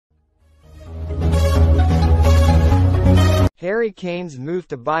Harry Kane's move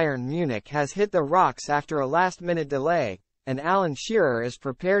to Bayern Munich has hit the rocks after a last-minute delay, and Alan Shearer is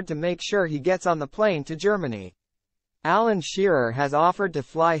prepared to make sure he gets on the plane to Germany. Alan Shearer has offered to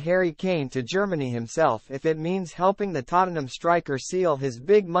fly Harry Kane to Germany himself if it means helping the Tottenham striker seal his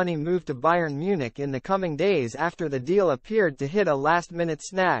big-money move to Bayern Munich in the coming days after the deal appeared to hit a last-minute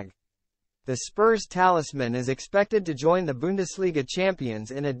snag. The Spurs talisman is expected to join the Bundesliga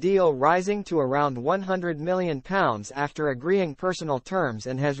champions in a deal rising to around £100 million after agreeing personal terms,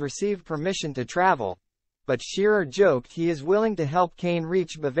 and has received permission to travel. But Shearer joked he is willing to help Kane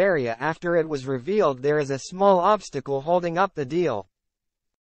reach Bavaria after it was revealed there is a small obstacle holding up the deal.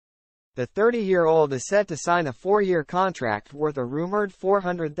 The 30-year-old is set to sign a 4-year contract worth a rumoured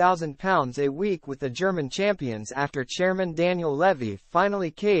 £400,000 a week with the German champions after chairman Daniel Levy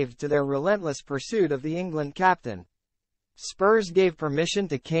finally caved to their relentless pursuit of the England captain. Spurs gave permission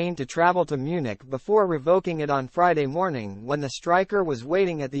to Kane to travel to Munich before revoking it on Friday morning when the striker was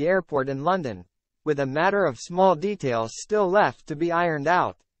waiting at the airport in London, with a matter of small details still left to be ironed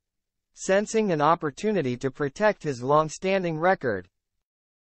out. Sensing an opportunity to protect his long-standing record,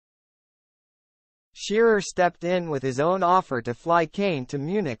 Shearer stepped in with his own offer to fly Kane to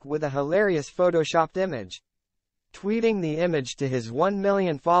Munich with a hilarious photoshopped image. Tweeting the image to his 1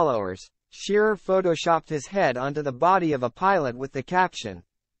 million followers, Shearer photoshopped his head onto the body of a pilot with the caption,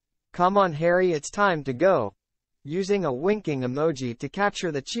 "Come on Harry, it's time to go," using a winking emoji to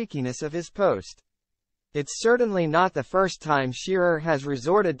capture the cheekiness of his post. It's certainly not the first time Shearer has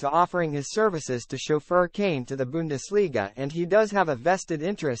resorted to offering his services to chauffeur Kane to the Bundesliga, and he does have a vested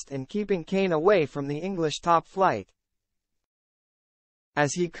interest in keeping Kane away from the English top flight,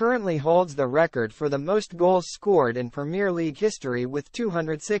 as he currently holds the record for the most goals scored in Premier League history with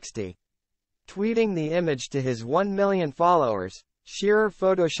 260. Tweeting the image to his 1 million followers, Shearer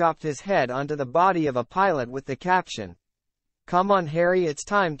photoshopped his head onto the body of a pilot with the caption, "Come on Harry, it's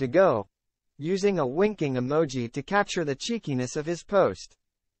time to go," using a winking emoji to capture the cheekiness of his post.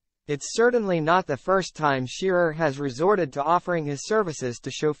 It's certainly not the first time Shearer has resorted to offering his services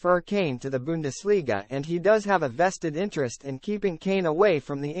to chauffeur Kane to the Bundesliga, and he does have a vested interest in keeping Kane away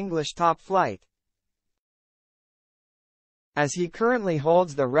from the English top flight, as he currently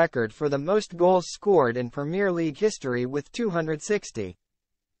holds the record for the most goals scored in Premier League history with 260.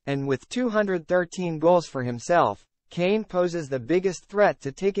 And with 213 goals for himself, Kane poses the biggest threat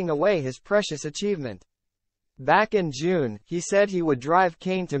to taking away his precious achievement. Back in June, he said he would drive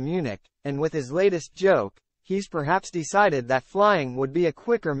Kane to Munich, and with his latest joke, he's perhaps decided that flying would be a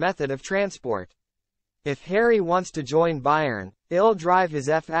quicker method of transport. If Harry wants to join Bayern, I'll drive his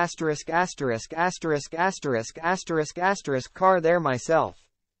car there myself.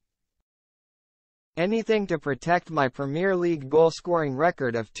 Anything to protect my Premier League goal-scoring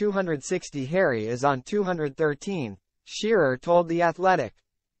record of 260. Harry is on 213, Shearer told The Athletic.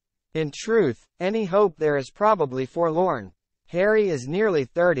 In truth, any hope there is probably forlorn. Harry is nearly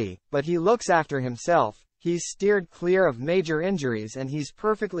 30, but he looks after himself, he's steered clear of major injuries, and he's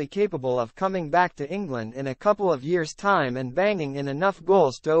perfectly capable of coming back to England in a couple of years' time and banging in enough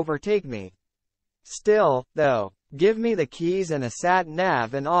goals to overtake me. Still, though, give me the keys and a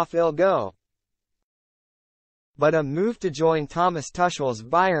sat-nav and off I'll go. But a move to join Thomas Tuchel's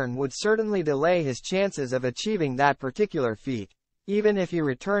Bayern would certainly delay his chances of achieving that particular feat, even if he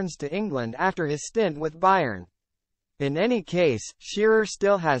returns to England after his stint with Bayern. In any case, Shearer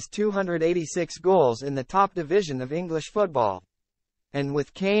still has 286 goals in the top division of English football. And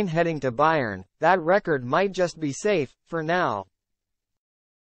with Kane heading to Bayern, that record might just be safe, for now.